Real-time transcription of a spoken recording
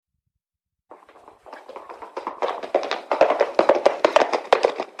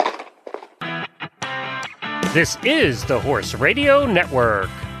This is the Horse Radio Network.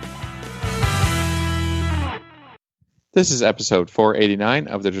 This is episode 489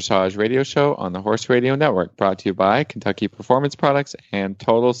 of the Dressage Radio Show on the Horse Radio Network, brought to you by Kentucky Performance Products and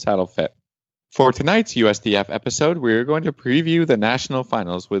Total Saddle Fit. For tonight's USDF episode, we're going to preview the national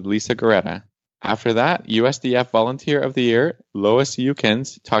finals with Lisa Goretta. After that, USDF Volunteer of the Year, Lois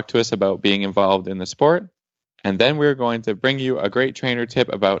Yukins, talked to us about being involved in the sport. And then we're going to bring you a great trainer tip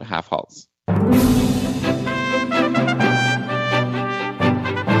about half halts.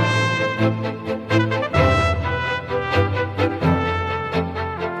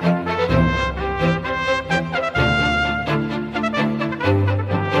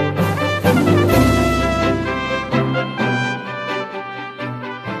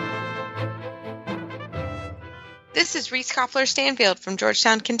 This is Reese Koffler-Stanfield from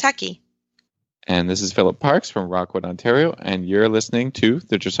Georgetown, Kentucky. And this is Philip Parks from Rockwood, Ontario, and you're listening to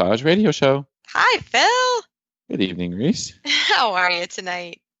the Dressage Radio Show. Hi, Phil. Good evening, Reese. How are you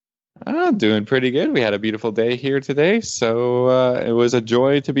tonight? Oh, doing pretty good. We had a beautiful day here today, so it was a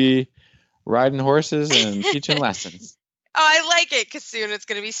joy to be riding horses and teaching lessons. Oh, I like it because soon it's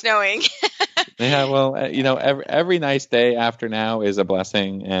going to be snowing. Yeah, well, every nice day after now is a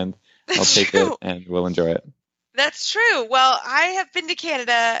blessing, and I'll take it, and we'll enjoy it. That's true. Well, I have been to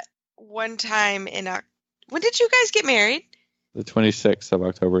Canada one time when did you guys get married? The 26th of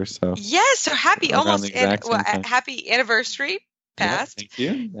October. So yes, so happy happy anniversary past.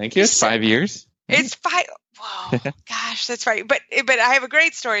 Yeah, thank you. It's 5 years. It's 5. Whoa, gosh, that's right. But I have a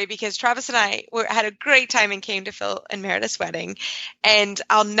great story because Travis and I had a great time and came to Phil and Meredith's wedding. And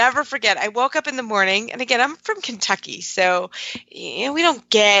I'll never forget, I woke up in the morning, and again, I'm from Kentucky, so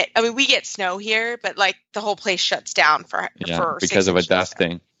we get snow here, but like the whole place shuts down for because of a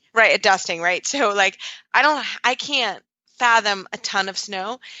dusting. Right, a dusting, right? So like I can't fathom a ton of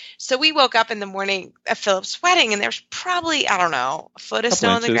snow. So we woke up in the morning at Philip's wedding, and there's probably, I don't know, a foot of snow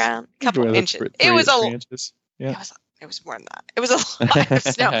on the ground, a couple inches. It was inches. Yeah. It was more than that. It was a lot of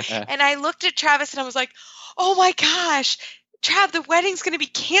snow. And I looked at Travis and I was like, oh my gosh, Trav, the wedding's going to be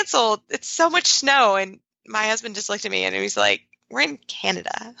canceled. It's so much snow. And my husband just looked at me and he was like, we're in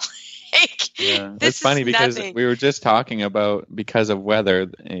Canada. It's funny because we were just talking about, because of weather,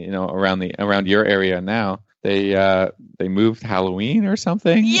 around your area now, they moved Halloween or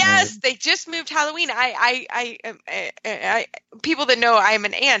something. Yes, they just moved Halloween. I people that know I'm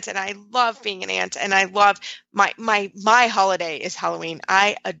an aunt, and I love being an aunt, and I love my holiday is Halloween.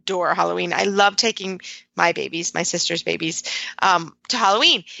 I adore Halloween. I love taking my sister's babies, to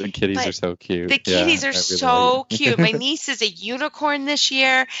Halloween. The kitties are so cute. The kitties are so cute. My niece is a unicorn this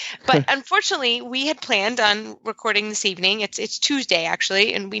year, but unfortunately, we had planned on recording this evening. It's Tuesday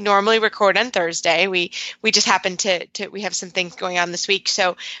actually, and we normally record on Thursday. We just happened to we have some things going on this week,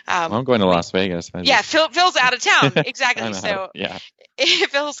 so I'm going to Las Vegas. Phil's out of town exactly. So yeah.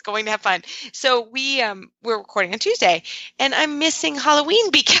 Phil's going to have fun. So we're recording on Tuesday, and I'm missing Halloween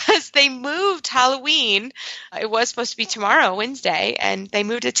because they moved Halloween. It was supposed to be tomorrow, Wednesday, and they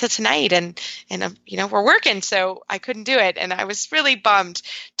moved it till tonight. And we're working, so I couldn't do it, and I was really bummed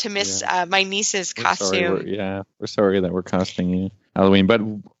to miss my niece's costume. We're sorry that we're costing you Halloween, but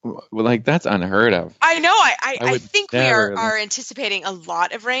like that's unheard of. I know. I think we are anticipating a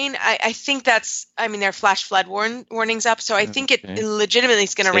lot of rain. I think there are flash flood warnings up, so I think it legitimately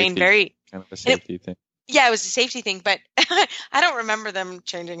is going to rain very. Kind of a safety thing. Yeah, it was a safety thing, but I don't remember them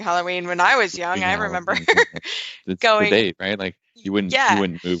changing Halloween when I was young. I remember it's going the date, right? Like you wouldn't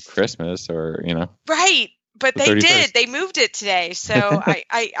move Christmas or right. But they 31st. did. They moved it today, so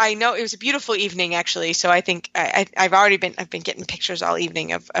I know it was a beautiful evening actually. So I think I've been getting pictures all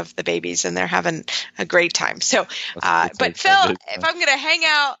evening of the babies, and they're having a great time. So, but Phil, if I'm going to hang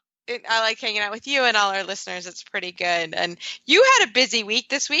out, I like hanging out with you and all our listeners. It's pretty good. And you had a busy week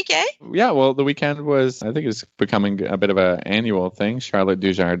this week, eh? Yeah. Well, the weekend was, I think it's becoming a bit of an annual thing. Charlotte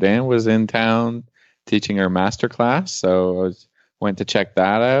Dujardin was in town teaching her master class, so I went to check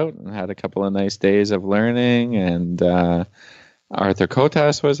that out and had a couple of nice days of learning. And Arthur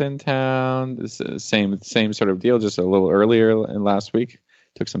Kotas was in town. It's the same sort of deal, just a little earlier last week.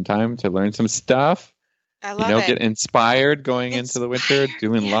 Took some time to learn some stuff. I love it. Get inspired going into the winter,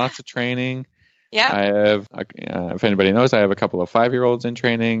 doing lots of training. Yeah. I have, if anybody knows, I have a couple of 5-year-olds in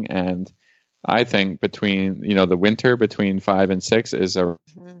training, and I think between, the winter between 5 and 6 is a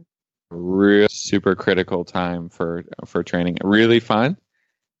real super critical time for training. Really fun,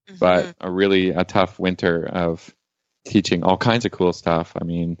 but a tough winter of teaching all kinds of cool stuff. I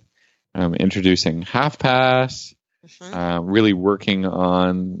mean, introducing half pass, really working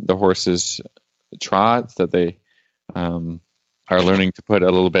on the horses' trots that they are learning to put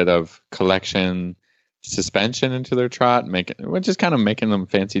a little bit of collection suspension into their trot, which is kind of making them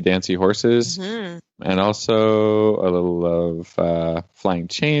fancy dancy horses, and also a little of flying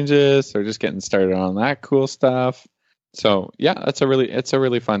changes. So just getting started on that cool stuff. So yeah, it's a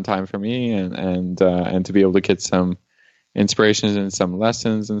really fun time for me, and to be able to get some inspirations and some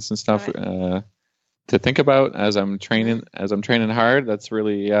lessons and some stuff to think about as I'm training hard. That's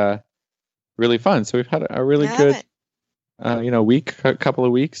really really fun. So we've had a really good couple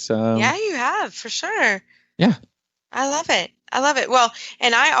of weeks. Yeah, you have, for sure. Yeah. I love it. Well,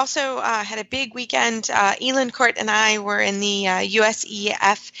 and I also had a big weekend. Elin Court and I were in the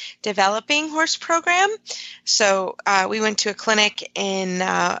USDF developing horse program. So we went to a clinic in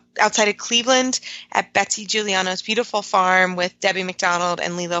outside of Cleveland at Betsy Giuliano's beautiful farm with Debbie McDonald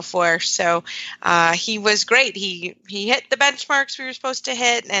and Lilo Four. So he was great. He hit the benchmarks we were supposed to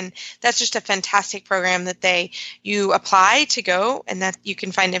hit, and that's just a fantastic program that you apply to go, and that you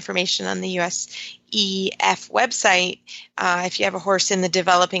can find information on the USDF website if you have a horse in the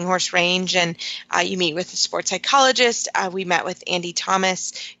developing horse range, and you meet with a sports psychologist. We met with Andy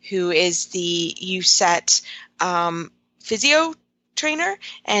Thomas, who is the USET physio trainer,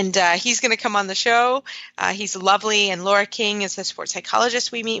 and he's going to come on the show. He's lovely, and Laura King is the sports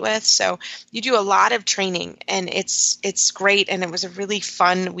psychologist we meet with. So you do a lot of training, and it's great, and it was a really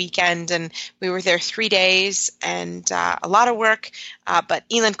fun weekend, and we were there 3 days, and a lot of work, but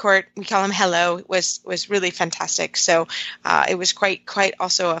Elin Court, we call him Hello, was really fantastic. So it was quite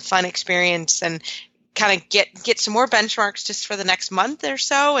also a fun experience, and kind of get some more benchmarks just for the next month or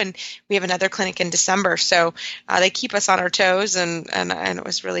so, and we have another clinic in December, so they keep us on our toes, and it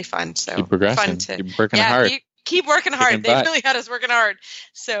was really fun. So keep progressing, keep working hard. Keep working hard. They really had us working hard.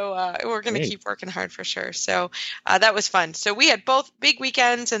 So we're going to keep working hard for sure. So that was fun. So we had both big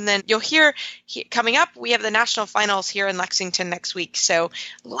weekends, and then you'll hear coming up, we have the national finals here in Lexington next week. So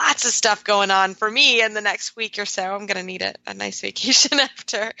lots of stuff going on for me in the next week or so. I'm going to need a nice vacation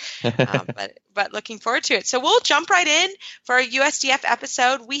after, but looking forward to it. So we'll jump right in for our USDF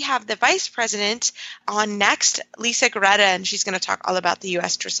episode. We have the vice president on next, Lisa Garetta, and she's going to talk all about the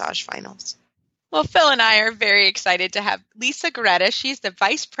US Dressage finals. Well, Phil and I are very excited to have Lisa Garetta. She's the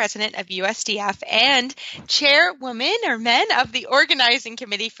Vice President of USDF and Chairwoman or Men of the Organizing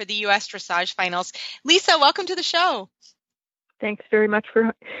Committee for the U.S. Dressage Finals. Lisa, welcome to the show. Thanks very much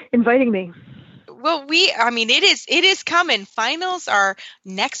for inviting me. Well, it is coming. Finals are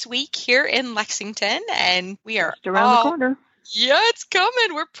next week here in Lexington, and we are just around the corner. Yeah, it's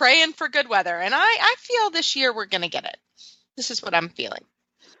coming. We're praying for good weather, and I feel this year we're going to get it. This is what I'm feeling.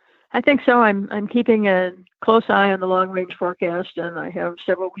 I think so. I'm keeping a close eye on the long-range forecast, and I have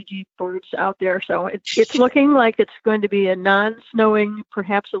several Ouija boards out there. So it's looking like it's going to be a non-snowing,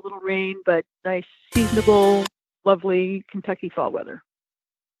 perhaps a little rain, but nice, seasonable, lovely Kentucky fall weather.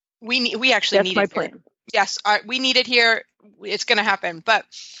 We actually That's need my it plan. Here. Yes, we need it here. It's going to happen. But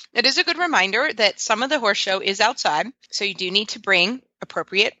it is a good reminder that some of the horse show is outside, so you do need to bring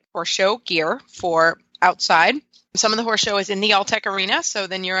appropriate horse show gear for outside. Some of the horse show is in the Alltech Arena, so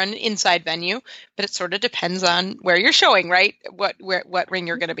then you're on an inside venue, but it sort of depends on where you're showing, right? What ring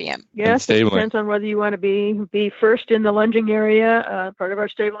you're going to be in. Yes, it depends on whether you want to be first in the lunging area. Part of our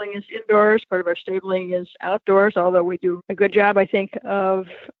stabling is indoors, part of our stabling is outdoors, although we do a good job, I think, of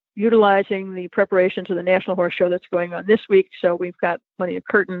utilizing the preparations of the National Horse Show that's going on this week. So we've got plenty of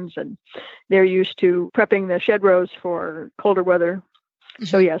curtains, and they're used to prepping the shed rows for colder weather.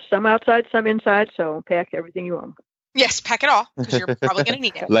 So yes, some outside, some inside. So pack everything you own. Yes, pack it all, because you're probably going to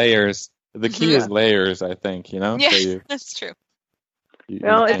need it. Layers. The key is layers, I think. Yeah, so that's true.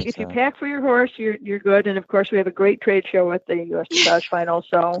 Well, if you pack for your horse, you're good. And of course, we have a great trade show at the U.S. Dressage Finals,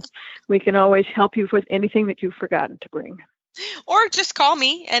 so we can always help you with anything that you've forgotten to bring. Or just call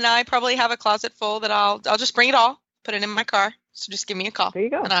me, and I probably have a closet full that I'll just bring it all, put it in my car. So just give me a call. There you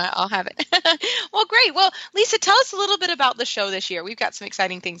go. And I'll have it. Well, great. Well, Lisa, tell us a little bit about the show this year. We've got some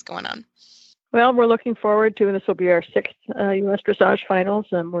exciting things going on. Well, we're looking forward to, this will be our sixth U.S. Dressage Finals,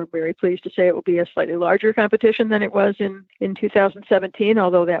 and we're very pleased to say it will be a slightly larger competition than it was in 2017,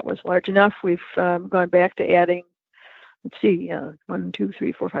 although that was large enough. We've gone back to adding, 1, 2,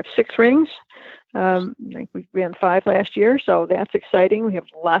 3, 4, 5, 6 rings. I think we ran 5 last year, so that's exciting. We have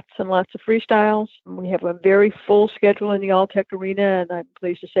lots and lots of freestyles. We have a very full schedule in the Alltech Arena, and I'm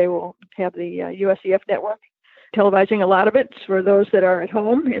pleased to say we'll have the USDF network televising a lot of it for those that are at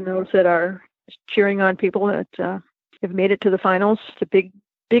home and those that are cheering on people that have made it to the finals. It's a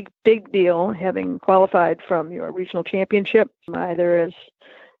big deal having qualified from your regional championship, either as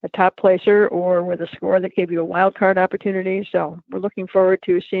a top placer or with a score that gave you a wild card opportunity. So we're looking forward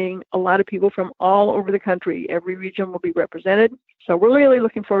to seeing a lot of people from all over the country. Every region will be represented. So we're really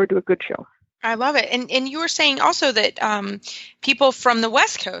looking forward to a good show. I love it. And you were saying also that people from the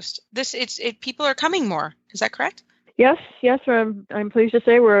West Coast, people are coming more. Is that correct? Yes. I'm pleased to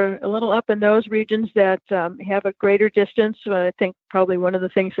say we're a little up in those regions that have a greater distance. I think probably one of the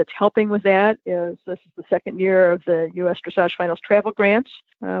things that's helping with that is this is the second year of the U.S. Dressage Finals travel grants.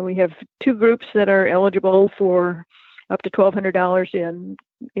 We have 2 groups that are eligible for up to $1,200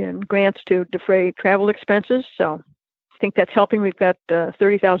 in grants to defray travel expenses. So I think that's helping. We've got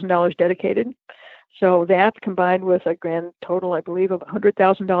 $30,000 dedicated. So that combined with a grand total, I believe, of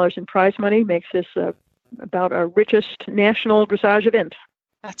 $100,000 in prize money makes this about our richest national dressage event.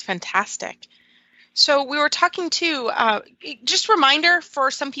 That's fantastic. So we were talking too, just a reminder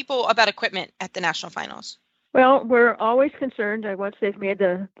for some people about equipment at the national finals. Well, we're always concerned that once they've made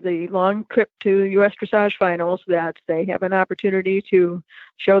the long trip to U.S. Dressage Finals, that they have an opportunity to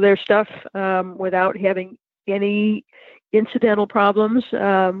show their stuff without having any incidental problems.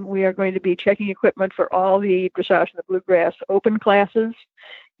 We are going to be checking equipment for all the Dressage and the Bluegrass open classes.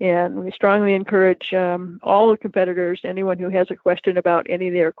 And we strongly encourage all the competitors, anyone who has a question about any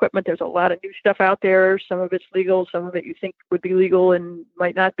of their equipment. There's a lot of new stuff out there. Some of it's legal, some of it you think would be legal and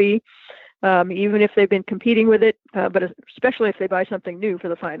might not be, even if they've been competing with it, but especially if they buy something new for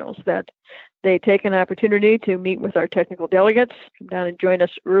the finals, that they take an opportunity to meet with our technical delegates, come down and join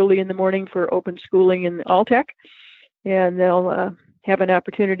us early in the morning for open schooling in Alltech. And they'll have an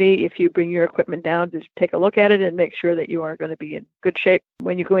opportunity, if you bring your equipment down, to take a look at it and make sure that you are going to be in good shape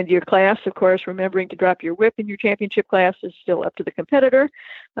when you go into your class. Of course, remembering to drop your whip in your championship class is still up to the competitor.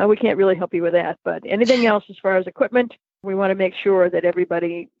 We can't really help you with that. But anything else as far as equipment, we want to make sure that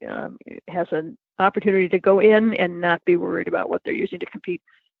everybody has an opportunity to go in and not be worried about what they're using to compete.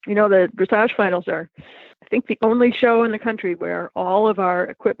 You know, the Dressage Finals are, I think, the only show in the country where all of our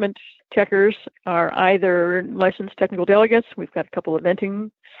equipment checkers are either licensed technical delegates. We've got a couple of eventing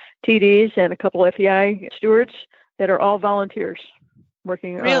TDs and a couple FEI stewards that are all volunteers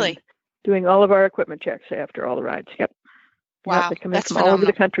working on doing all of our equipment checks after all the rides. Yep. Wow. They come in from all over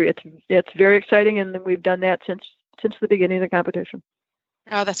the country. It's very exciting, and we've done that since the beginning of the competition.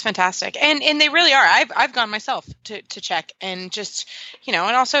 Oh, that's fantastic. And they really are. I've gone myself to check, and just, and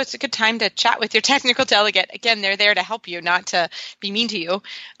also it's a good time to chat with your technical delegate. Again, they're there to help you, not to be mean to you.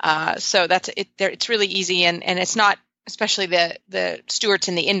 So that's it. It's really easy, and it's not, especially the stewards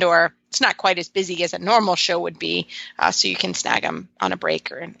in the indoor, it's not quite as busy as a normal show would be. So you can snag them on a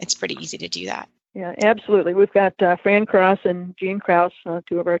break, and it's pretty easy to do that. Yeah, absolutely. We've got Fran Cross and Jean Krause,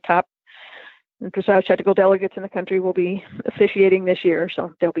 2 of our top Dressage technical delegates in the country, will be officiating this year,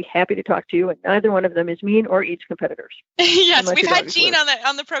 so they'll be happy to talk to you. And neither one of them is mean or eats competitors. Yes, we've had Jean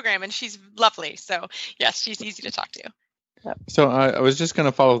on the program, and she's lovely. So yes, she's easy to talk to. Yep. So I was just going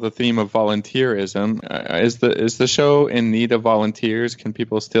to follow the theme of volunteerism. Is the show in need of volunteers? Can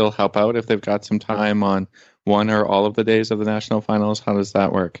people still help out if they've got some time on one or all of the days of the national finals? How does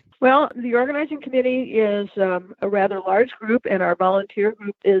that work? Well, the organizing committee is a rather large group, and our volunteer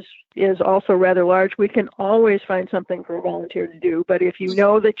group is also rather large. We can always find something for a volunteer to do, but if you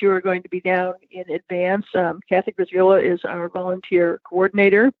know that you are going to be down in advance, Kathy Grisvilla is our volunteer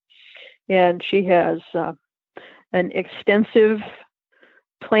coordinator, and she has an extensive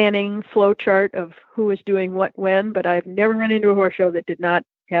planning flow chart of who is doing what when, but I've never run into a horse show that did not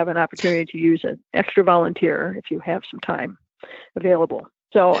have an opportunity to use an extra volunteer if you have some time available.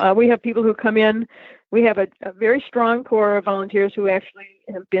 So we have people who come in. We have a very strong core of volunteers who actually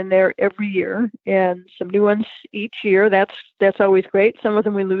have been there every year, and some new ones each year. That's always great. Some of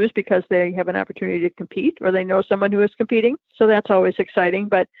them we lose because they have an opportunity to compete, or they know someone who is competing. So that's always exciting.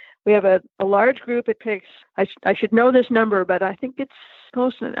 But we have a large group. It takes, I should know this number, but I think it's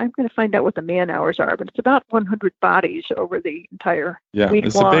close. I'm going to find out what the man hours are, but it's about 100 bodies over the entire week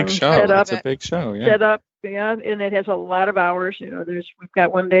it's long. A big show. It's a big show. Yeah. Set up. Yeah, and it has a lot of hours. We've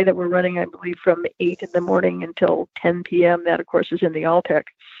got one day that we're running, I believe, from 8 in the morning until 10 p.m. That, of course, is in the Alltech.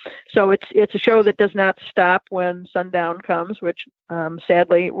 So it's a show that does not stop when sundown comes, which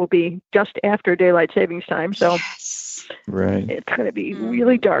sadly will be just after daylight savings time. So right, it's going to be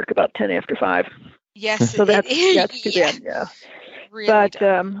really dark about 10 after 5. Yes, so that's too bad. Yeah. Really but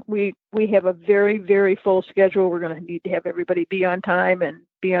we have a very, very full schedule. We're going to need to have everybody be on time and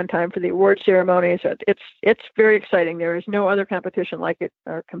be on time for the award ceremony. So it's very exciting. There is no other competition like it.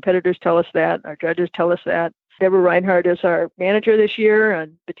 Our competitors tell us that. Our judges tell us that. Deborah Reinhardt is our manager this year,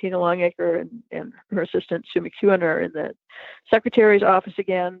 and Bettina Longacre and her assistant Sue McEwen are in the secretary's office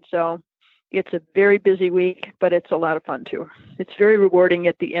again. So it's a very busy week, but it's a lot of fun too. It's very rewarding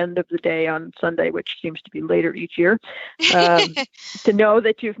at the end of the day on Sunday, which seems to be later each year, to know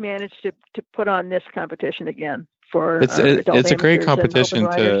that you've managed to put on this competition again for it's a great competition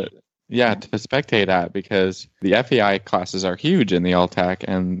to spectate at, because the FEI classes are huge in the all-tack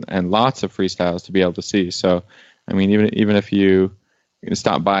and lots of freestyles to be able to see. So, I mean, even if you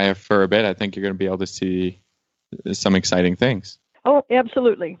stop by for a bit, I think you're going to be able to see some exciting things. Oh,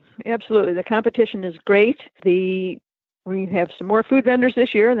 absolutely. Absolutely. The competition is great. We have some more food vendors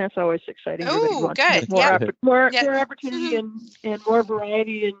this year, and that's always exciting. Oh, good. More opportunity and more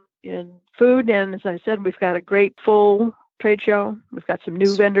variety in food. And as I said, we've got a great full trade show. We've got some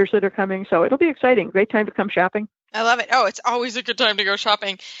new vendors that are coming, so it'll be exciting. Great time to come shopping. I love it. Oh, it's always a good time to go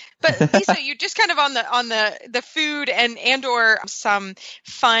shopping. But Lisa, you just kind of on the food and or some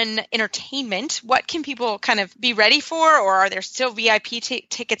fun entertainment. What can people kind of be ready for, or are there still VIP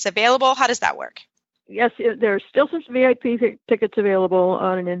tickets available? How does that work? Yes, there's still some VIP tickets available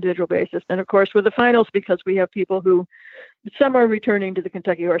on an individual basis. And of course, with the finals, because we have people who, some are returning to the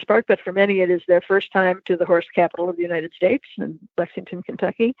Kentucky Horse Park, but for many, it is their first time to the horse capital of the United States in Lexington,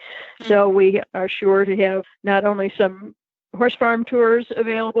 Kentucky. Mm-hmm. So we are sure to have not only some horse farm tours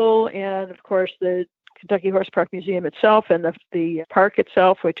available, and of course, the Kentucky Horse Park Museum itself and the park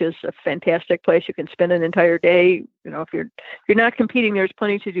itself, which is a fantastic place. You can spend an entire day. You know, if you're not competing, there's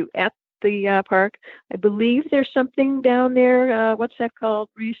plenty to do at the park. I believe there's something down there. What's that called,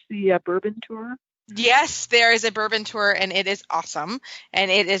 Reese? The bourbon tour? Yes, there is a bourbon tour, and it is awesome,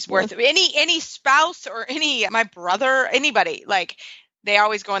 and it is worth any spouse or my brother, anybody, like, they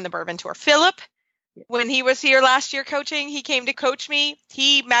always go on the bourbon tour. Philip, when he was here last year coaching, he came to coach me.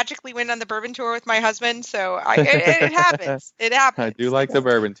 He magically went on the bourbon tour with my husband, so it happens. It happens. I do like the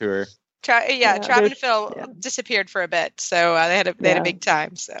bourbon tour. Trav and Phil disappeared for a bit, so they had a big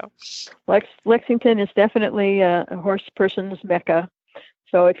time. So Lexington is definitely a horse person's mecca.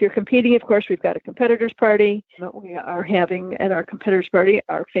 So if you're competing, of course, we've got a competitors party. We are having at our competitors party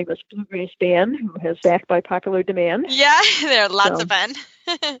our famous bluegrass band, who has backed by popular demand. Yeah, they're lots of fun.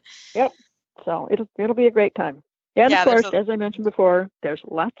 Yep. So it'll be a great time. And of course, as I mentioned before, there's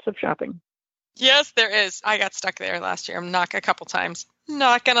lots of shopping. Yes, there is. I got stuck there last year. I'm not a couple times.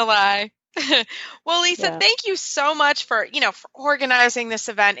 Not gonna lie. Well, Lisa, thank you so much for organizing this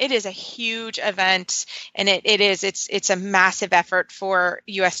event. It is a huge event, and it's a massive effort for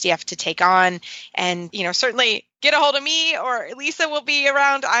USDF to take on. And certainly get a hold of me, or Lisa will be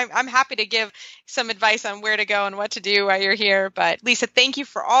around. I'm happy to give some advice on where to go and what to do while you're here. But Lisa, thank you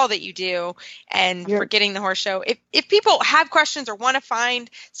for all that you do and for getting the horse show. If people have questions or want to find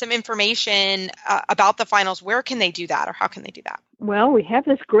some information about the finals, where can they do that, or how can they do that? Well, we have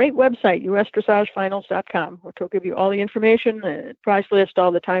this great website, USDressagefinals.com, which will give you all the information, the prize list,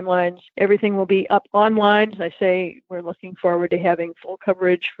 all the timelines. Everything will be up online. As I say, we're looking forward to having full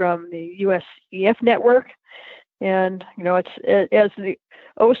coverage from the USDF network. And, it's as the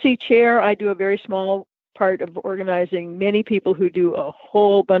OC chair, I do a very small part of organizing many people who do a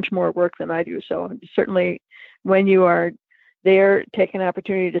whole bunch more work than I do. So certainly when you are there, take an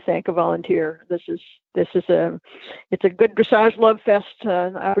opportunity to thank a volunteer. It's a good dressage love fest,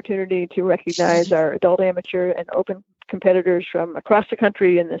 an opportunity to recognize our adult, amateur, and open competitors from across the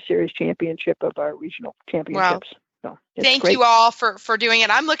country in the series championship of our regional championships. Wow. So thank you all for doing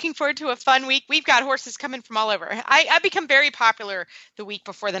it. I'm looking forward to a fun week. We've got horses coming from all over. I become very popular the week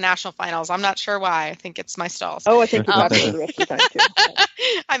before the national finals. I'm not sure why. I think it's my stalls. Oh, I think you're popular the rest of the time too.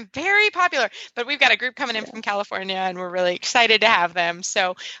 I'm very popular, but we've got a group coming in from California, and we're really excited to have them.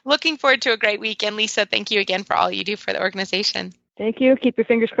 So looking forward to a great week. And Lisa, thank you again for all you do for the organization. Thank you. Keep your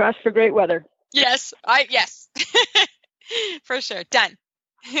fingers crossed for great weather. Yes, for sure. Done.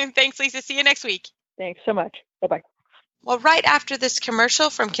 Thanks, Lisa. See you next week. Thanks so much. Bye-bye. Well, right after this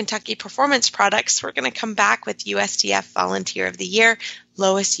commercial from Kentucky Performance Products, we're going to come back with USDF Volunteer of the Year,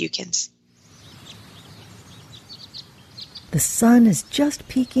 Lois Yukins. The sun is just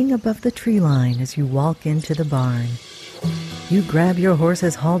peeking above the tree line as you walk into the barn. You grab your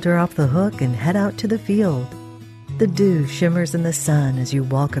horse's halter off the hook and head out to the field. The dew shimmers in the sun as you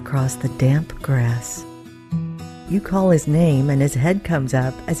walk across the damp grass. You call his name and his head comes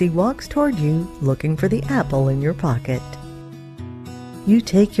up as he walks toward you, looking for the apple in your pocket. You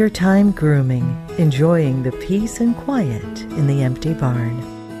take your time grooming, enjoying the peace and quiet in the empty barn.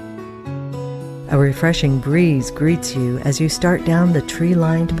 A refreshing breeze greets you as you start down the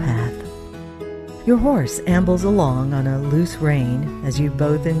tree-lined path. Your horse ambles along on a loose rein as you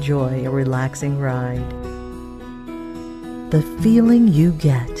both enjoy a relaxing ride. The feeling you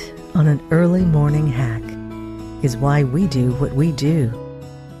get on an early morning hack is why we do what we do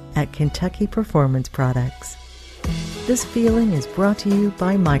at Kentucky Performance Products. This feeling is brought to you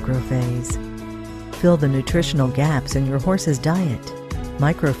by Microphase. Fill the nutritional gaps in your horse's diet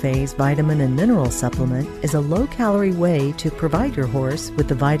Microphase Vitamin and Mineral Supplement is a low-calorie way to provide your horse with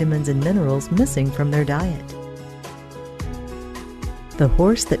the vitamins and minerals missing from their diet. The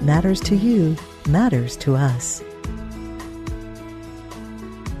horse that matters to you matters to us.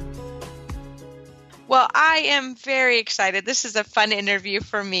 Well, I am very excited. This is a fun interview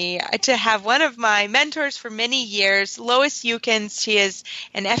for me to have one of my mentors for many years, Lois Yukins. She is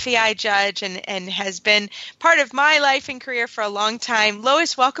an FEI judge and has been part of my life and career for a long time.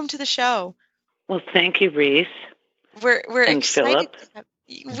 Lois, welcome to the show. Well, thank you, Reese. We're and excited.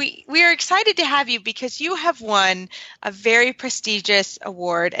 Philip. We are excited to have you because you have won a very prestigious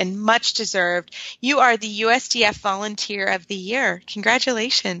award and much deserved. You are the USDF Volunteer of the Year.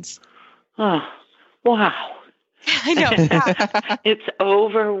 Congratulations. Oh, wow. I know. Yeah. It's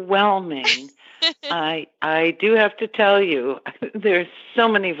overwhelming. I do have to tell you, there's so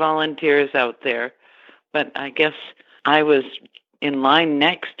many volunteers out there, but I guess I was in line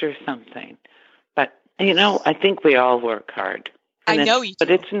next or something. But, I think we all work hard. I know you do.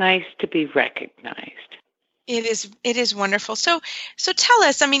 But it's nice to be recognized. It is wonderful. So tell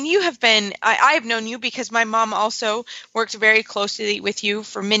us, you have been, I have known you because my mom also worked very closely with you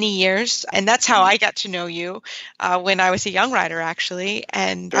for many years. And that's how I got to know you when I was a young rider, actually.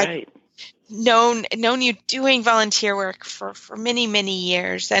 And right. I've known you doing volunteer work for many, many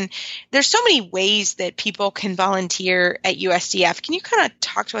years. And there's so many ways that people can volunteer at USDF. Can you kind of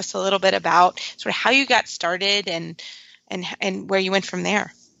talk to us a little bit about sort of how you got started and where you went from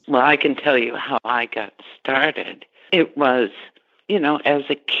there? Well, I can tell you how I got started. It was, as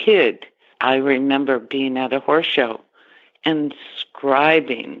a kid, I remember being at a horse show and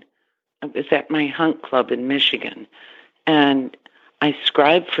scribing. It was at my hunt club in Michigan. And I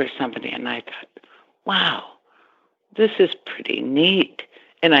scribed for somebody, and I thought, wow, this is pretty neat.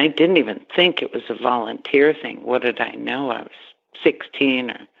 And I didn't even think it was a volunteer thing. What did I know? I was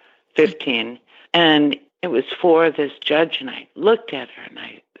 16 or 15. And it was for this judge, and I looked at her, and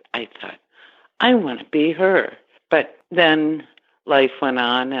I thought, I want to be her. But then life went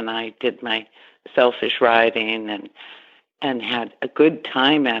on, and I did my selfish riding and had a good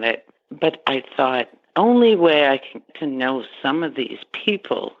time at it. But I thought, only way I can know some of these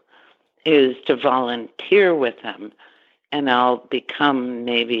people is to volunteer with them, and I'll become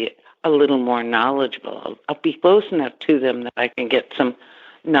maybe a little more knowledgeable. I'll be close enough to them that I can get some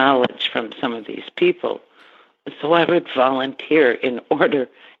knowledge from some of these people. So I would volunteer in order,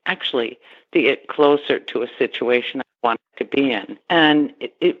 actually, to get closer to a situation I wanted to be in. And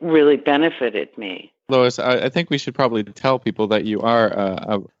it really benefited me. Lois, I think we should probably tell people that you are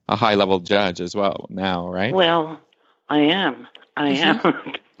a high-level judge as well now, right? Well, I am.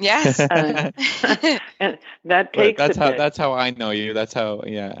 Yes. And that takes that's a how bit. That's how I know you. That's how,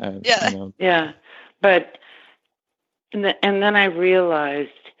 Yeah. But and then I realized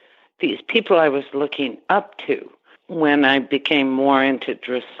these people I was looking up to when I became more into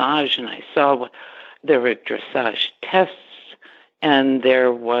dressage, and I saw there were dressage tests, and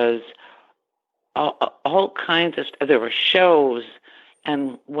there was all kinds of stuff. There were shows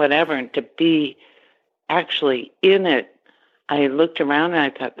and whatever, and to be actually in it, I looked around and I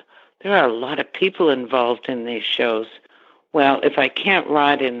thought, there are a lot of people involved in these shows. Well, if I can't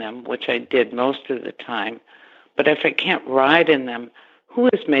ride in them, which I did most of the time, but if I can't ride in them, who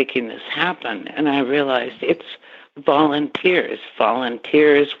is making this happen? And I realized it's volunteers.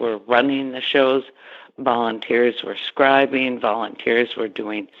 Volunteers were running the shows. Volunteers were scribing. Volunteers were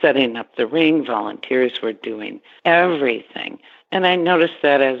setting up the ring. Volunteers were doing everything. And I noticed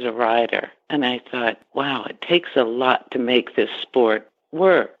that as a rider. And I thought, wow, it takes a lot to make this sport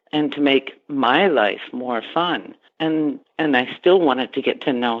work and to make my life more fun. And I still wanted to get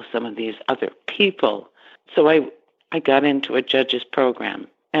to know some of these other people. So I got into a judges program,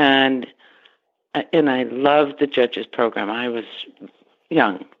 and I loved the judges program. I was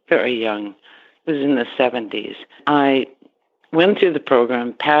young, very young. It was in the 70s. I went through the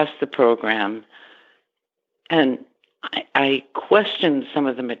program, passed the program, and I questioned some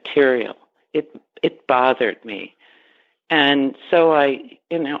of the material. It bothered me. And so I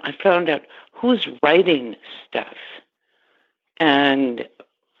found out who's writing stuff. And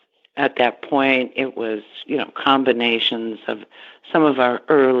at that point, it was, combinations of some of our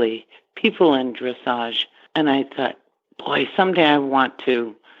early people in dressage. And I thought, boy, someday I want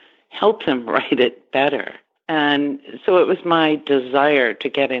to help them write it better. And so it was my desire to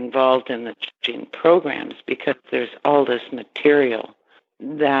get involved in the judging programs because there's all this material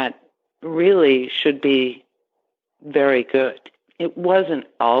that really should be very good. It wasn't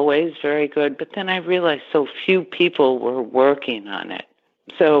always very good, but then I realized so few people were working on it.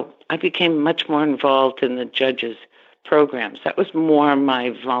 So I became much more involved in the judges programs. That was more my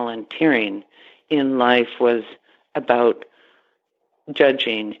volunteering in life, was about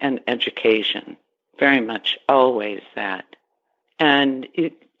judging and education. Very much always that. And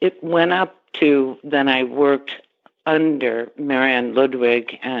it went up to, then I worked under Marianne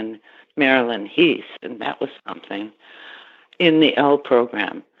Ludwig and Marilyn Heath, and that was something, in the L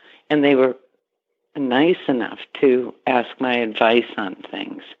program. And they were nice enough to ask my advice on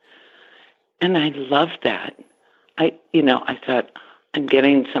things. And I loved that. I thought, I'm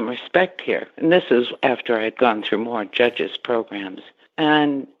getting some respect here. And this is after I'd gone through more judges programs.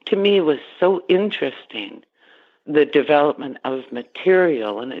 And to me, it was so interesting, the development of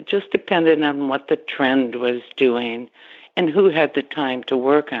material. And it just depended on what the trend was doing and who had the time to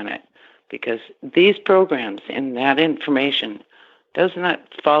work on it. Because these programs and that information does not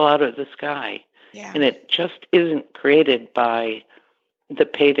fall out of the sky. Yeah. And it just isn't created by the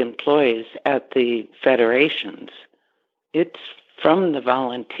paid employees at the federations. It's from the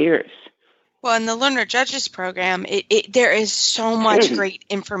volunteers. Well, in the Learner Judges program, there is so much great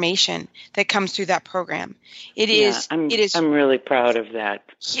information that comes through that program. I'm really proud of that.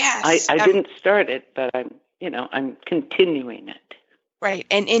 Yes. I didn't start it, but I'm continuing it. Right.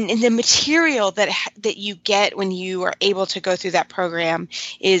 And the material that you get when you are able to go through that program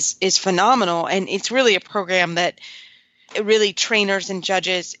is phenomenal. And it's really a program that really, trainers and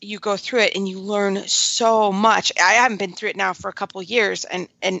judges, you go through it and you learn so much. I haven't been through it now for a couple of years, and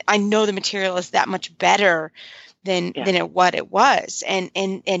I know the material is that much better than what it was.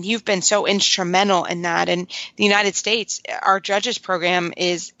 And you've been so instrumental in that. And the United States, our judges program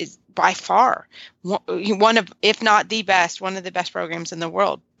is by far one of, if not the best, one of the best programs in the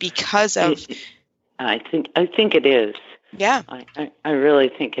world because of. I think it is. Yeah. I really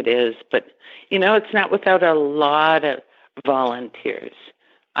think it is. But, it's not without a lot of volunteers.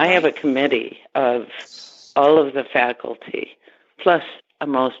 I have a committee of all of the faculty, plus a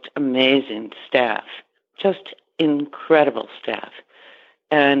most amazing staff, just incredible staff.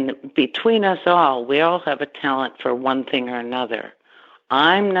 And between us all, we all have a talent for one thing or another.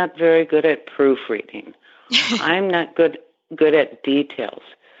 I'm not very good at proofreading. I'm not good at details,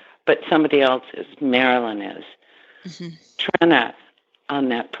 but somebody else is. Marilyn is. Mm-hmm. Trina on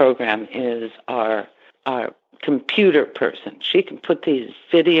that program is our computer person. She can put these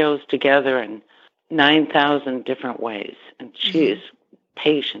videos together in 9,000 different ways, and she is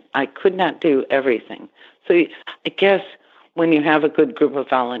patient. I could not do everything. So I guess when you have a good group of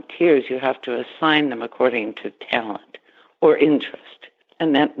volunteers, you have to assign them according to talent or interest,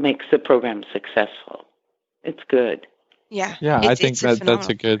 and that makes the program successful. It's good. Yeah. Yeah, I think that's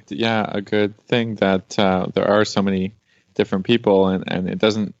a good thing that there are so many different people, and it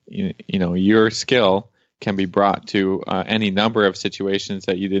doesn't, your skill can be brought to any number of situations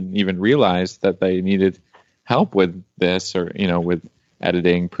that you didn't even realize that they needed help with this, or with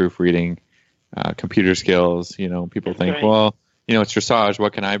editing, proofreading, computer skills. People think, right. Well, it's dressage.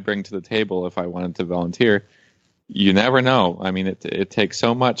 What can I bring to the table if I wanted to volunteer? You never know. I mean, it takes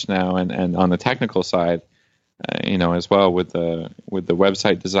so much now, and on the technical side, as well with the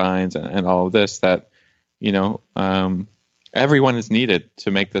website designs and all of this, that everyone is needed to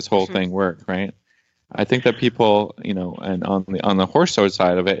make this whole thing work, right? I think that people, and on the horse show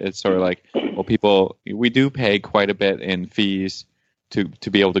side of it, it's sort of like, well, we do pay quite a bit in fees to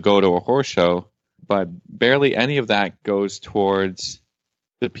be able to go to a horse show, but barely any of that goes towards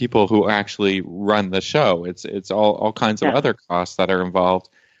the people who actually run the show. It's all kinds of other costs that are involved,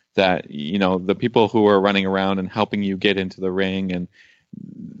 that the people who are running around and helping you get into the ring and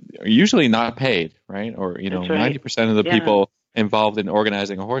are usually not paid, right? Or 90% of the people involved in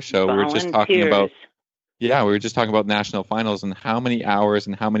organizing a horse show, we were just talking about national finals and how many hours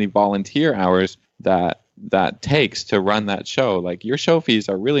and how many volunteer hours that takes to run that show. Like, your show fees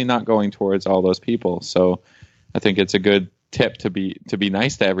are really not going towards all those people. So I think it's a good tip to be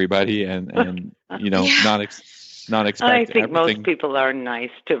nice to everybody and not expect I think everything. most people are nice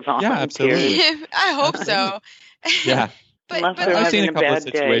to volunteers. Yeah, absolutely. I hope so. Yeah. but I've seen a couple of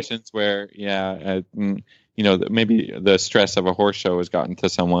situations where, maybe the stress of a horse show has gotten to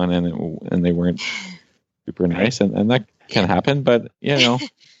someone and they weren't super nice, and that can happen. But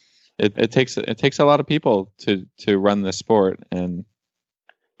it takes a lot of people to run this sport, and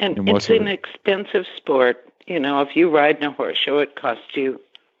it's an expensive sport. If you ride in a horse show, it costs you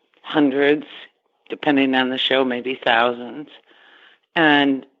hundreds, depending on the show, maybe thousands,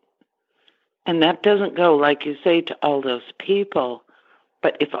 and that doesn't go, like you say, to all those people.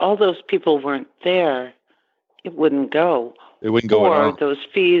 But if all those people weren't there, it wouldn't go. It wouldn't go at all. Or those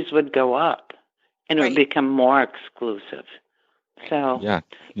fees would go up, and it would become more exclusive. So,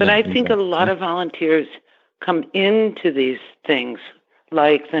 but I think a lot of volunteers come into these things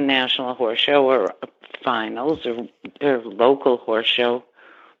like the National Horse Show or finals or local horse show,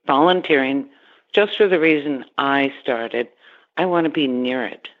 volunteering just for the reason I started. I want to be near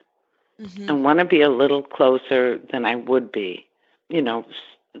it. I want to be a little closer than I would be,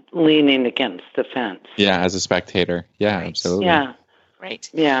 leaning against the fence. Yeah, as a spectator. Yeah, right. Absolutely. Yeah. Right.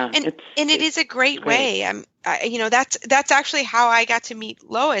 Yeah. And it is a great way. That's actually how I got to meet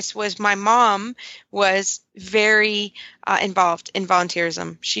Lois. Was my mom was very involved in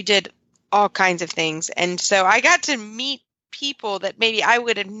volunteerism. She did all kinds of things, and so I got to meet people that maybe I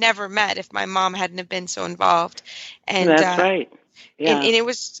would have never met if my mom hadn't have been so involved. And that's right. Yeah. And it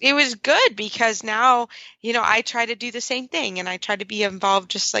was good because now, I try to do the same thing, and I try to be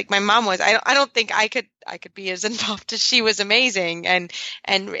involved just like my mom was. I don't think I could be as involved as she was. Amazing and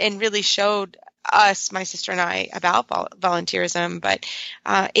really showed us, my sister and I, about volunteerism. But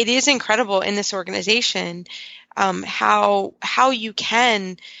it is incredible in this organization how you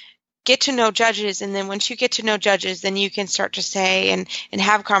can get to know judges, and then once you get to know judges, then you can start to say and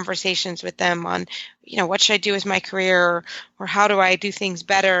have conversations with them on, what should I do with my career, or how do I do things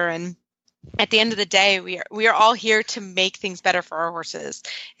better? And at the end of the day, we are all here to make things better for our horses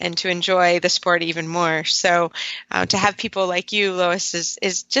and to enjoy the sport even more. So to have people like you, Lois,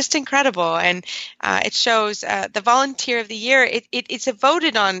 is just incredible, and it shows the Volunteer of the Year. It's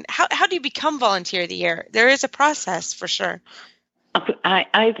voted on. How do you become Volunteer of the Year? There is a process for sure.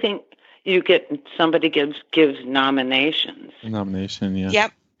 I think somebody gives nominations. Nomination, yeah.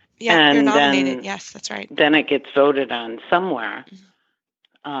 Yep. Yeah, and you're nominated. Then, yes, that's right. Then it gets voted on somewhere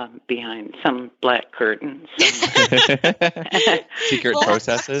behind some black curtain. Secret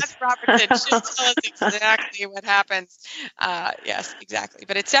processes. That's Robertson. She'll tell us exactly what happens. Yes, exactly.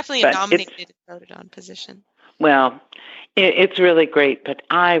 But it's definitely a nominated, voted on position. Well, it's really great, but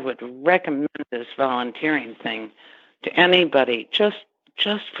I would recommend this volunteering thing to anybody, just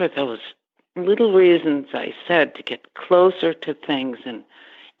for those little reasons I said, to get closer to things.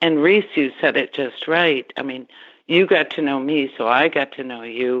 And Reese, you said it just right. I mean, you got to know me, so I got to know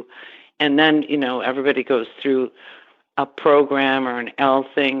you. And then, everybody goes through a program or an L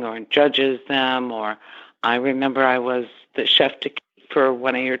thing or judges them. Or I remember I was the chef de for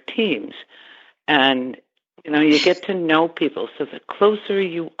one of your teams. And, you get to know people. So the closer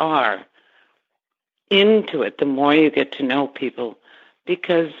you are into it, the more you get to know people,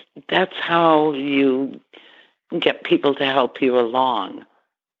 because that's how you get people to help you along.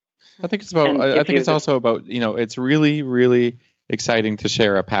 I think it's about. I think it's also about. It's really, really exciting to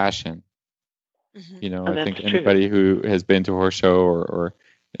share a passion. I think anybody who has been to a horse show or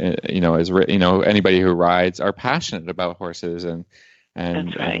anybody who rides are passionate about horses, and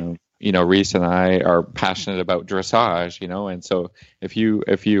that's right. Reese and I are passionate about dressage. And so if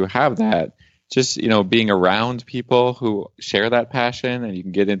you have that, just being around people who share that passion, and you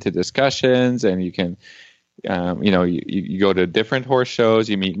can get into discussions, and you can. You go to different horse shows,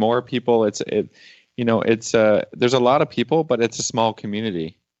 you meet more people. There's a lot of people, but it's a small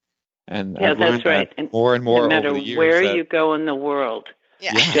community. And yeah, that's right. And more and more no matter over the years where you go in the world,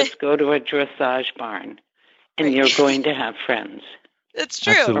 just go to a dressage barn, and you're going to have friends. It's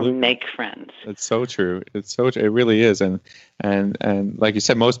true. Absolutely. Or make friends. It's so true. It really is. And like you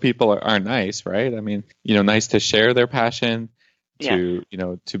said, most people are nice, right? I mean, nice to share their passion, to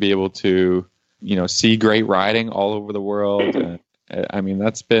be able to see great riding all over the world. I mean,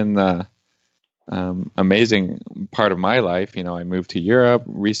 that's been amazing part of my life. I moved to Europe.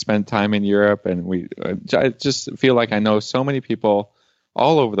 We spent time in Europe, and I just feel like I know so many people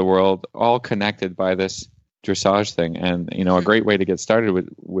all over the world, all connected by this dressage thing. And a great way to get started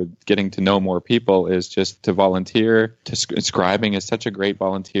with getting to know more people is just to volunteer. Scribing is such a great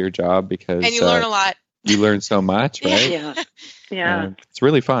volunteer job because and you learn a lot. You learn so much, right? Yeah. It's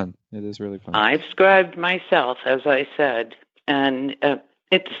really fun. It is really fun. I've scribed myself, as I said, and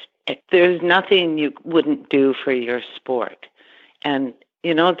there's nothing you wouldn't do for your sport. And,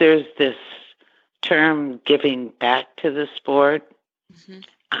 there's this term, giving back to the sport. Mm-hmm.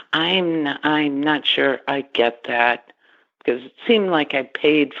 I'm not sure I get that, because it seemed like I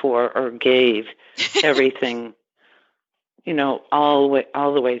paid for or gave everything, all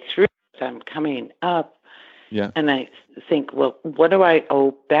the way through. So I'm coming up. Yeah. And I think, well, what do I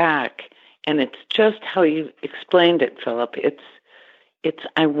owe back? And it's just how you explained it, Philip. It's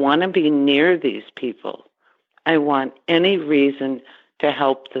I want to be near these people. I want any reason to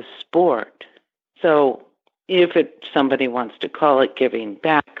help the sport. So if somebody wants to call it giving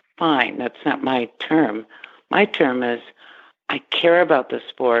back, fine. That's not my term. My term is I care about the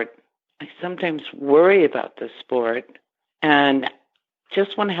sport. I sometimes worry about the sport, and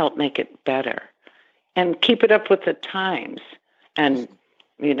just want to help make it better. and keep it up with the times. And,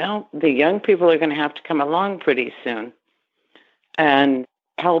 the young people are going to have to come along pretty soon and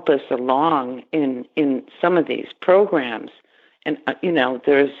help us along in some of these programs. And,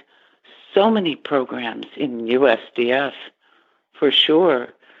 there's so many programs in USDF, for sure,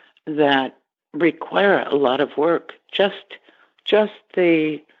 that require a lot of work. Just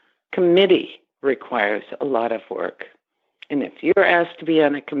the committee requires a lot of work. And if you're asked to be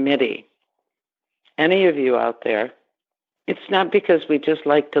on a committee, any of you out there, it's not because we just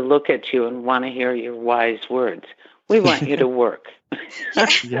like to look at you and want to hear your wise words. We want you to work.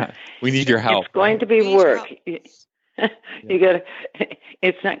 Yeah, we need your help. It's going to be work. You got.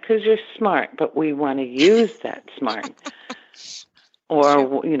 It's not because you're smart, but we want to use that smart, or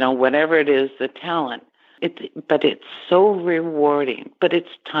whatever it is, the talent. But it's so rewarding. But it's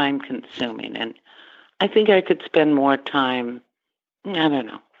time consuming, and I think I could spend more time. I don't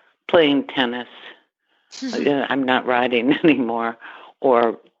know, playing tennis. I'm not riding anymore,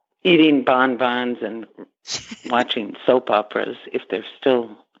 or eating bonbons and watching soap operas if there's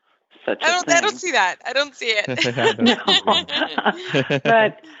still such a thing. I don't see that. I don't see it. No.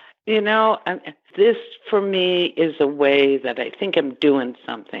 But, this for me is a way that I think I'm doing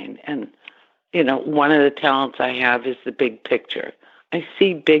something. And, one of the talents I have is the big picture. I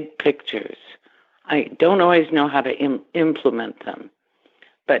see big pictures. I don't always know how to implement them.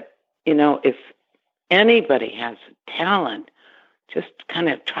 But, if anybody has a talent, just kind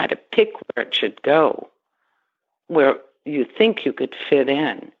of try to pick where it should go, where you think you could fit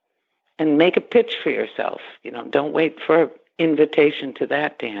in, and make a pitch for yourself. Don't wait for an invitation to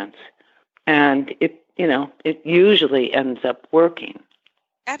that dance. And it usually ends up working.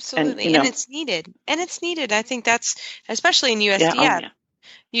 Absolutely. And it's needed. I think that's, especially in USDF,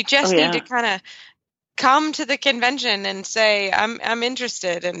 you just need to kind of come to the convention and say, I'm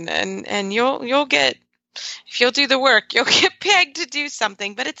interested, and you'll get, if you'll do the work, you'll get pegged to do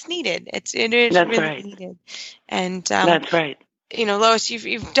something, but it's needed. It is That's really right. needed. And that's right. Lois,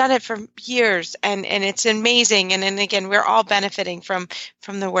 you've done it for years, and it's amazing. And again, we're all benefiting from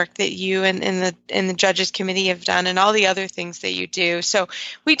the work that you and the judges committee have done, and all the other things that you do. So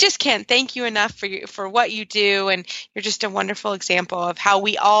we just can't thank you enough for what you do, and you're just a wonderful example of how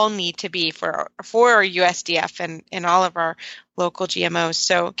we all need to be for USDF and all of our local GMOs.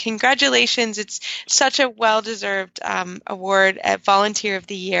 So congratulations. It's such a well-deserved award at Volunteer of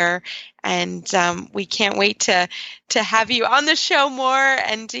the Year. And we can't wait to have you on the show more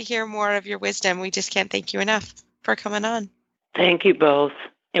and to hear more of your wisdom. We just can't thank you enough for coming on. Thank you both.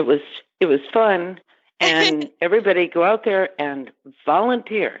 It was fun. And everybody go out there and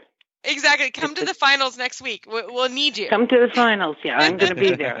volunteer. Exactly. Come to the finals next week. We'll need you. Come to the finals. Yeah, I'm going to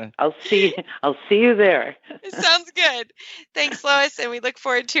be there. I'll see you there. Sounds good. Thanks, Lois, and we look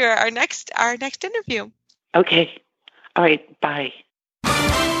forward to our next interview. Okay. All right. Bye.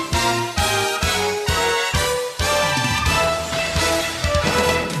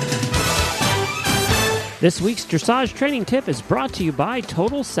 This week's dressage training tip is brought to you by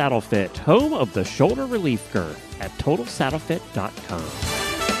Total Saddle Fit, home of the shoulder relief girth at TotalSaddleFit.com.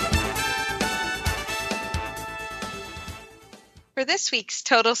 For this week's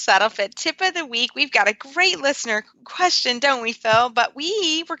Total Saddle Fit tip of the week, we've got a great listener question, don't we, Phil? But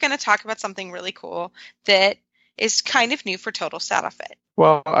we were going to talk about something really cool that is kind of new for Total Saddle Fit.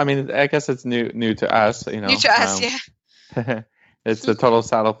 Well, I mean, I guess it's new to us. New to us, yeah. It's the Total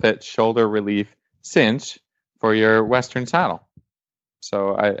Saddle Fit shoulder relief cinch for your Western saddle.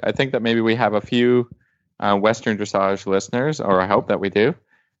 So I think that maybe we have a few Western dressage listeners, or I hope that we do.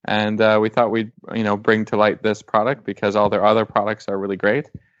 And we thought we'd bring to light this product because all their other products are really great.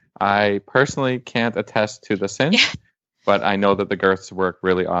 I personally can't attest to the cinch, but I know that the girths work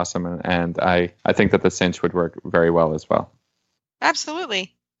really awesome, and I think that the cinch would work very well as well.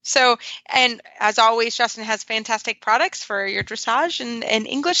 Absolutely. So, and as always, Justin has fantastic products for your dressage and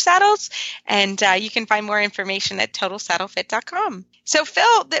English saddles, and you can find more information at TotalSaddleFit.com. So,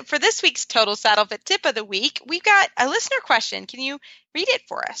 Phil, for this week's Total Saddle Fit tip of the week, we've got a listener question. Can you read it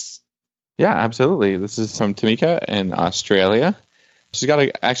for us? Yeah, absolutely. This is from Tamika in Australia. She's got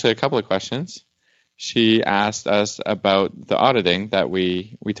actually a couple of questions. She asked us about the auditing that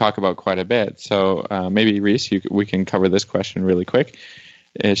we talk about quite a bit. So maybe, Reese, we can cover this question really quick.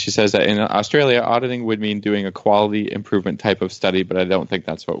 She says that in Australia, auditing would mean doing a quality improvement type of study, but I don't think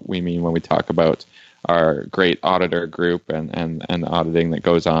that's what we mean when we talk about our great auditor group and the auditing that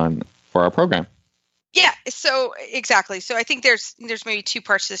goes on for our program. Yeah, so exactly. So I think there's maybe two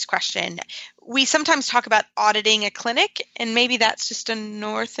parts to this question. We sometimes talk about auditing a clinic, and maybe that's just a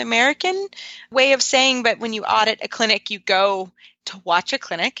North American way of saying, but when you audit a clinic, you go to watch a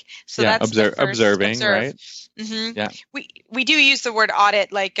clinic. So that's observing, right? Mm-hmm. Yeah. We do use the word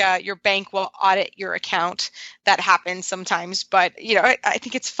audit, like your bank will audit your account. That happens sometimes, but I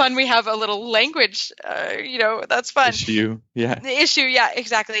think it's fun. We have a little language, that's fun. The issue, yeah,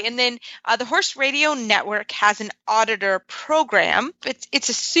 exactly. And then the Horse Radio Network has an auditor program. It's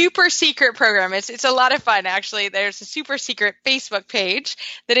a super secret program. It's a lot of fun, actually. There's a super secret Facebook page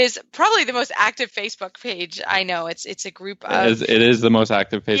that is probably the most active Facebook page I know. It's a group of... It is the most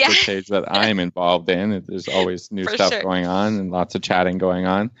active Facebook page that I'm involved in. There's always new stuff going on and lots of chatting going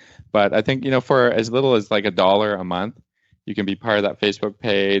on. But I think, for as little as like $1 a month, you can be part of that Facebook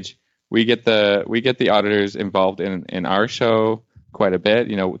page. We get the auditors involved in our show quite a bit,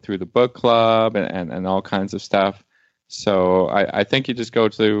 through the book club and all kinds of stuff. So I think you just go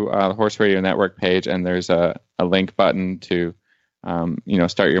to the Horse Radio Network page, and there's a link button to,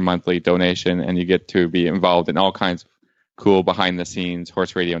 start your monthly donation, and you get to be involved in all kinds of cool behind the scenes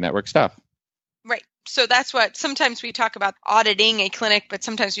Horse Radio Network stuff. Right. So that's what sometimes we talk about auditing a clinic, but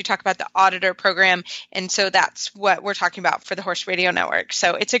sometimes we talk about the auditor program. And so that's what we're talking about for the Horse Radio Network.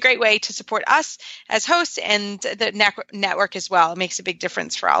 So it's a great way to support us as hosts and the network as well. It makes a big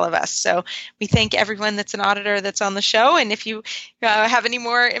difference for all of us. So we thank everyone that's an auditor that's on the show. And if you have any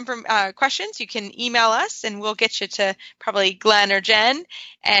more questions, you can email us and we'll get you to probably Glenn or Jen.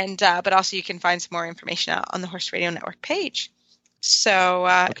 And but also you can find some more information on the Horse Radio Network page. So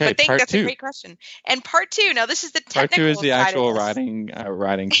I think that's a great question. And part 2, now this is the technical Part 2 is the actual side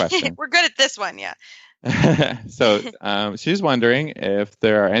riding question. We're good at this one, yeah. So she's wondering if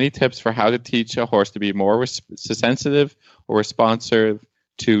there are any tips for how to teach a horse to be more sensitive or responsive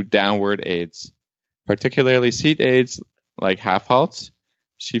to downward aids, particularly seat aids like half halts.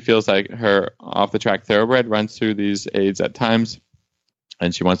 She feels like her off-the-track thoroughbred runs through these aids at times,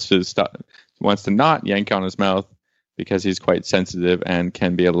 and she wants to not yank on his mouth, because he's quite sensitive and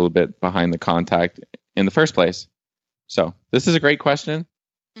can be a little bit behind the contact in the first place. So this is a great question.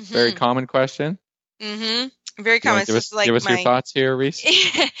 Mm-hmm. Very common question. Mm-hmm. Very common. Give us your thoughts here, Reese.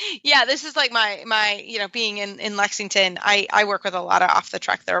 Yeah, this is like my being in Lexington, I work with a lot of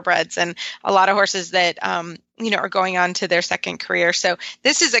off-the-track thoroughbreds and a lot of horses that, are going on to their second career. So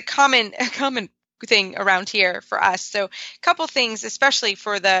this is a common thing around here for us. So a couple things, especially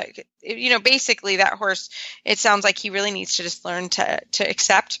for the, basically that horse, it sounds like he really needs to just learn to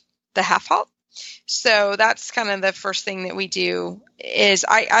accept the half halt. So that's kind of the first thing that we do is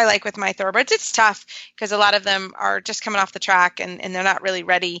I like with my thoroughbreds, it's tough because a lot of them are just coming off the track and they're not really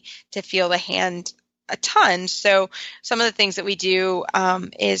ready to feel the hand a ton. So some of the things that we do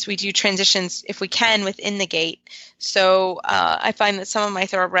is we do transitions if we can within the gait. So I find that some of my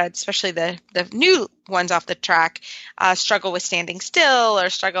thoroughbreds, especially the new ones off the track, struggle with standing still or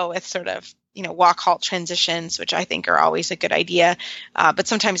struggle with sort of walk halt transitions, which I think are always a good idea. But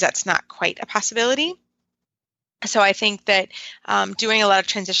sometimes that's not quite a possibility. So I think that doing a lot of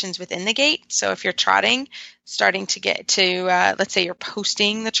transitions within the gait. So if you're trotting, starting to get to, let's say you're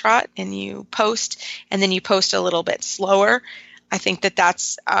posting the trot and you post, and then you post a little bit slower. I think that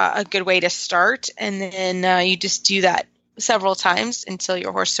that's a good way to start. And then you just do that several times until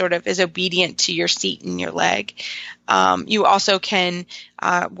your horse sort of is obedient to your seat and your leg. You also can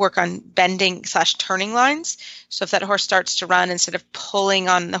work on bending/turning lines. So if that horse starts to run, instead of pulling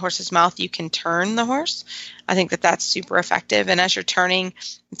on the horse's mouth, you can turn the horse. I think that that's super effective. And as you're turning,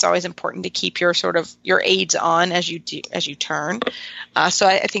 it's always important to keep your aids on as you turn. So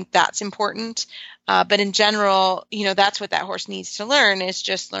I think that's important. But in general, that's what that horse needs to learn is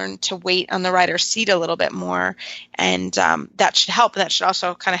just learn to wait on the rider's seat a little bit more. And that should help. That should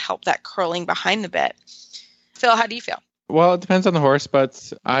also kind of help that curling behind the bit. Phil, how do you feel? Well, it depends on the horse,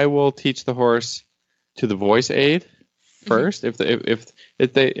 but I will teach the horse to the voice aid first. Mm-hmm.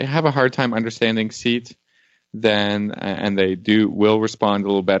 If they have a hard time understanding seat, then and they will respond a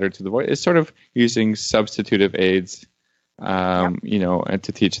little better to the voice. It's sort of using substitutive aids, and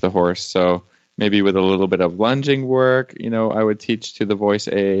to teach the horse. So maybe with a little bit of lunging work, I would teach to the voice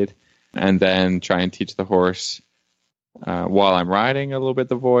aid, and then try and teach the horse while I'm riding a little bit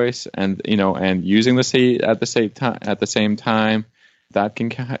the voice, and using the seat at the same time. That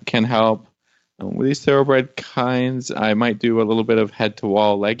can help. With these thoroughbred kinds, I might do a little bit of head to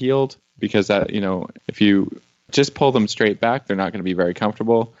wall leg yield, because that if you just pull them straight back, they're not going to be very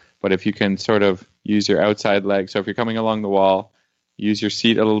comfortable. But if you can sort of use your outside leg, so if you're coming along the wall, use your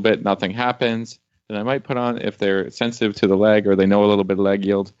seat a little bit, nothing happens. Then I might put on, if they're sensitive to the leg or they know a little bit of leg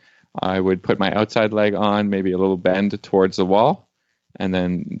yield, I would put my outside leg on, maybe a little bend towards the wall, and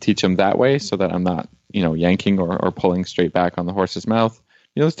then teach them that way so that I'm not, yanking or pulling straight back on the horse's mouth.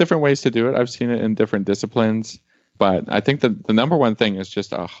 There's different ways to do it. I've seen it in different disciplines, But I think the number one thing is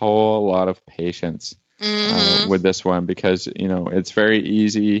just a whole lot of patience with this one, because, it's very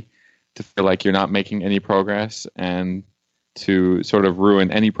easy to feel like you're not making any progress and to sort of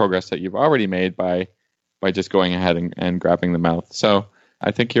ruin any progress that you've already made by just going ahead and grabbing the mouth. So I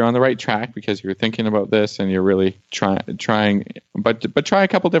think you're on the right track because you're thinking about this and you're really trying, but try a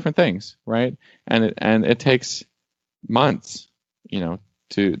couple different things, right? And it takes months,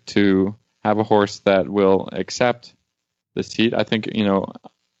 to have a horse that will accept the seat. I think,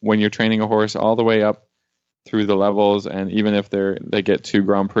 when you're training a horse all the way up through the levels, and even if they get to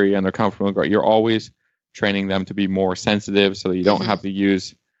Grand Prix and they're comfortable, you're always training them to be more sensitive so that you don't have to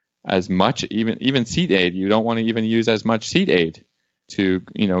use as much, even seat aid. You don't want to even use as much seat aid to,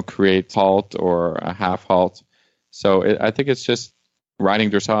 create halt or a half halt. So I think it's just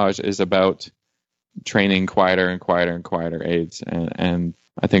riding dressage is about training quieter and quieter and quieter aids. And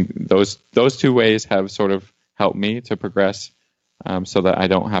I think those two ways have sort of helped me to progress, so that I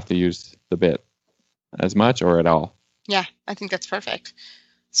don't have to use the bit as much or at all. Yeah, I think that's perfect.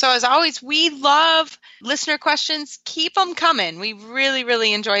 So as always, we love listener questions. Keep them coming. We really,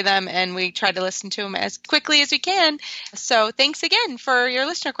 really enjoy them, and we try to listen to them as quickly as we can. So thanks again for your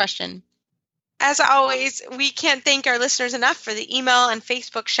listener question. As always, we can't thank our listeners enough for the email and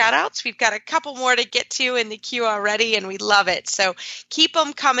Facebook shout-outs. We've got a couple more to get to in the queue already, and we love it. So keep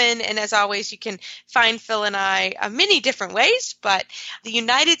them coming. And as always, you can find Phil and I many different ways, but the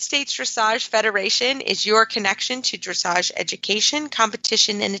United States Dressage Federation is your connection to dressage education,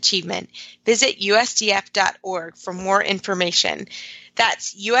 competition, and achievement. Visit USDF.org for more information.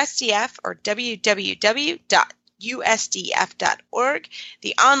 That's USDF, or www.USDF.org,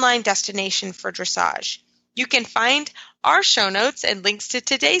 the online destination for dressage. You can find our show notes and links to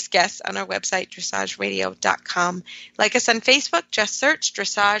today's guests on our website, dressageradio.com. Like us on Facebook, just search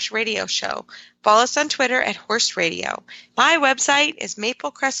Dressage Radio Show. Follow us on Twitter at Horse Radio. My website is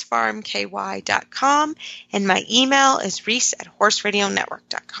maplecrestfarmky.com, and my email is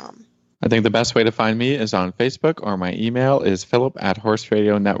reese@horseradionetwork.com. I think the best way to find me is on Facebook, or my email is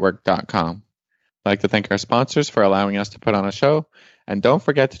philip@horseradionetwork.com. I'd like to thank our sponsors for allowing us to put on a show. And don't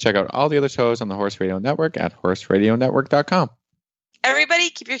forget to check out all the other shows on the Horse Radio Network at horseradionetwork.com.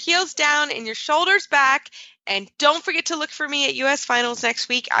 Everybody, keep your heels down and your shoulders back. And don't forget to look for me at US Finals next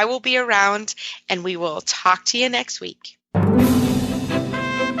week. I will be around, and we will talk to you next week.